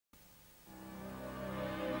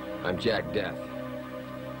I'm Jack Deth.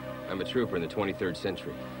 I'm a trooper in the 23rd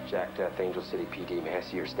century. Jack Deth, Angel City PD. May I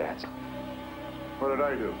see your stats? What did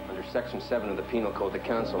I do? Under Section 7 of the Penal Code, the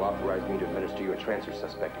Council authorized me to administer you a transfer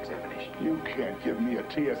suspect examination. You can't give me a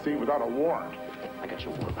TSE without a warrant. I got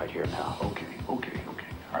your warrant right here, pal. Okay.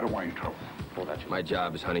 I don't want any trouble. Hold out your... My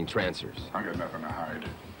job is hunting Trancers. I got nothing to hide.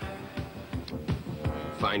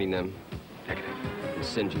 Finding them, Negative. and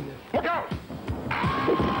singeing them. Look out!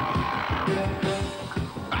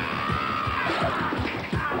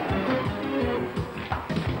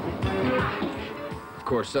 Of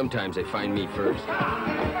course, sometimes they find me first.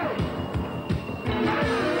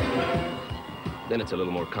 Then it's a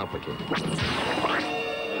little more complicated.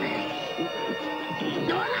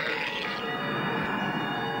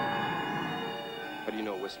 How do you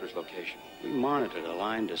know Whistler's location? We monitored a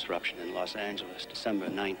line disruption in Los Angeles, December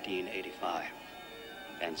 1985.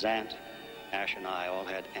 Van Zandt, Ash, and I all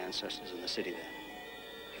had ancestors in the city then.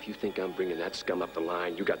 If you think I'm bringing that scum up the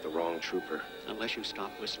line, you got the wrong trooper. Unless you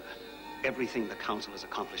stop Whistler, everything the Council has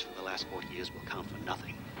accomplished for the last 40 years will count for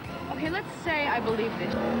nothing. Okay, let's say I believe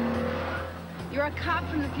this. You're a cop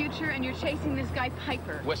from the future and you're chasing this guy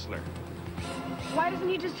Piper. Whistler. Why doesn't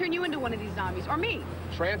he just turn you into one of these zombies? Or me?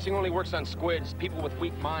 Trancing only works on squids, people with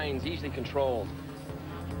weak minds, easily controlled.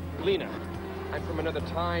 Lena, I'm from another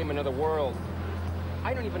time, another world.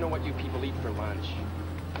 I don't even know what you people eat for lunch.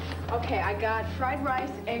 Okay, I got fried rice,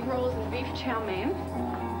 egg rolls, and beef chow mein.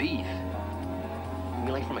 Beef? You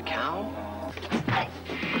mean like from a cow?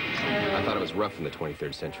 I thought it was rough in the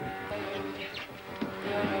 23rd century.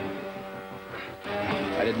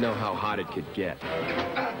 I didn't know how hot it could get.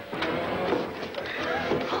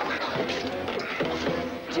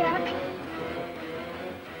 Jack?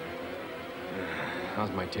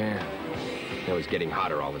 How's my tan? It was getting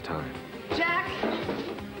hotter all the time. Jack?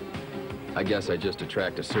 I guess I just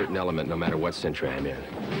attract a certain element no matter what century I'm in.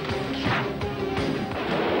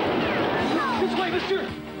 This way, mister!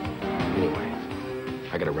 Anyway,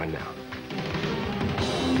 I gotta run now.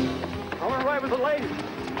 I want to ride with the lady.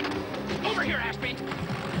 Over here, Ashby!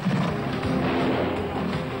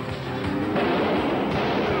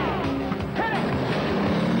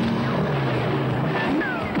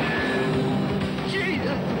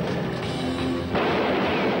 Jesus!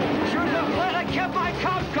 Should have let I kept my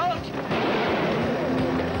cop coat!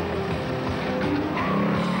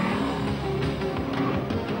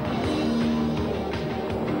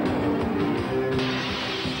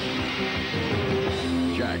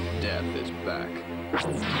 Jack Deth is back.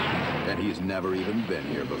 And he's never even been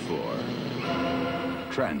here before.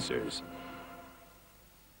 Trancers.